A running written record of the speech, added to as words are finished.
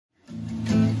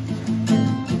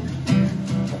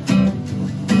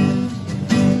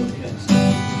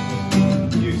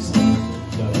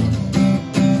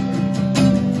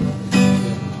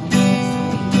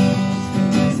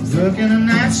Looking at the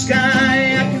night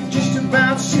sky, I can just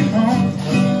about see home.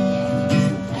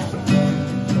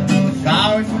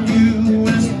 Far away from you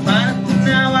is the planet that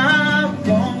now I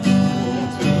roam.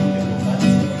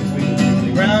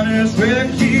 The ground is where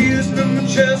the keys, nothing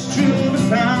just to be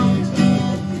found.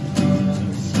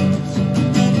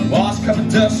 Walls covered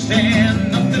dust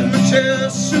and nothing but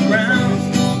just around.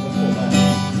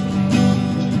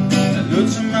 I look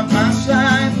to my past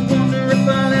life, wonder if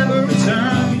I'll ever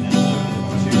return.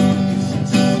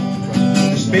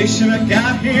 The spaceship I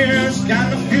got here's got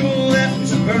no fuel left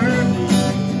to burn.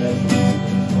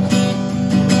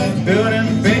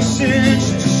 Building bases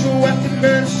just so I can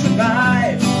better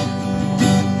survive.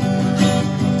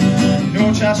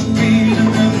 No chance of being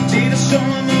another day to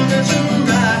someone that's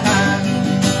arrived.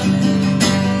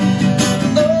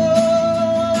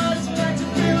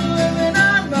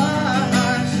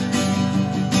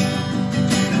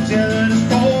 Desert is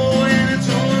cold and it's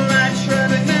all right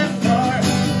traveling that far.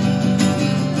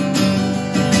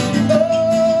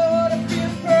 Oh, to be the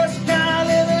first guy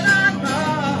living on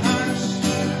Mars.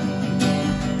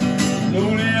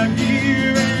 Lonely out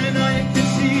here and all you can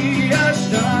see are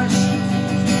stars.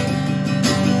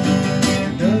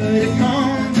 Night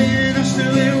comes and I'm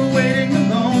still here waiting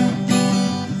alone,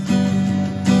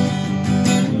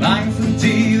 lying for the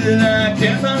day that I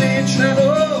can't finally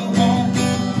travel home.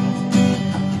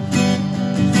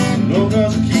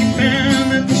 Locals are keeping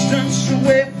the distance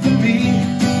away from me.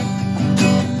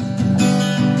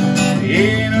 The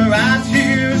ain't around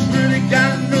here's really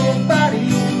got nobody.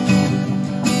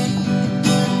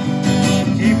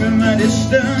 Keeping my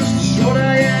distance to show that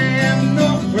I am no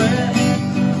threat.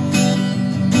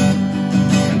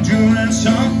 I'm doing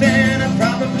something I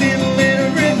probably later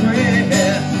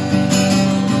regret.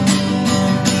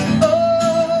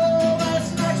 Oh,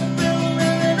 it's nice to be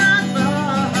living on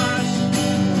Mars.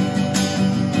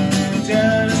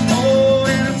 Desert is cold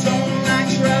and I don't like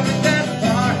traveling that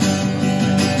far.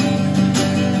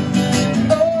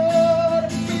 Oh,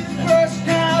 to be the first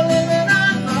guy living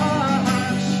on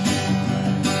Mars.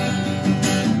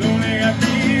 Lonely out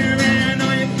here and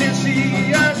all you can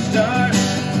see are stars.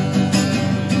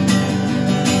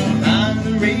 I'm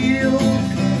the radio,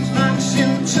 I'm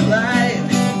into light.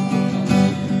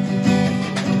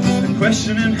 The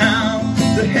questioning how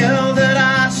the hell that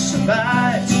I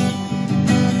survived.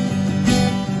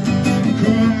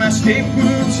 My escape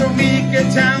route told me get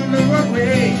down the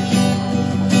runway.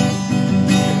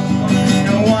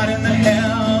 Now what in the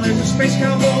hell is a space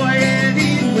cowboy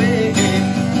anyway?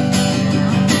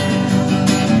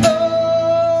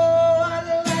 Oh, I'd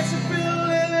like to be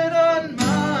living on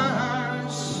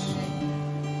Mars.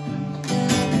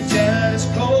 The desert is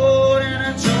cold and I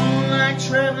don't like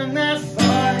traveling that far.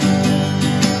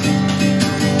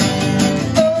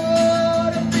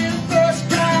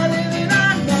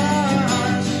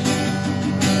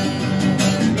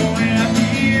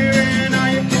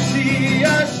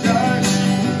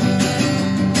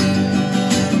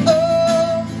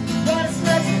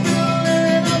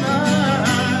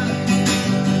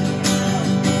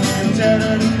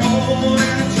 Desert is cold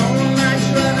and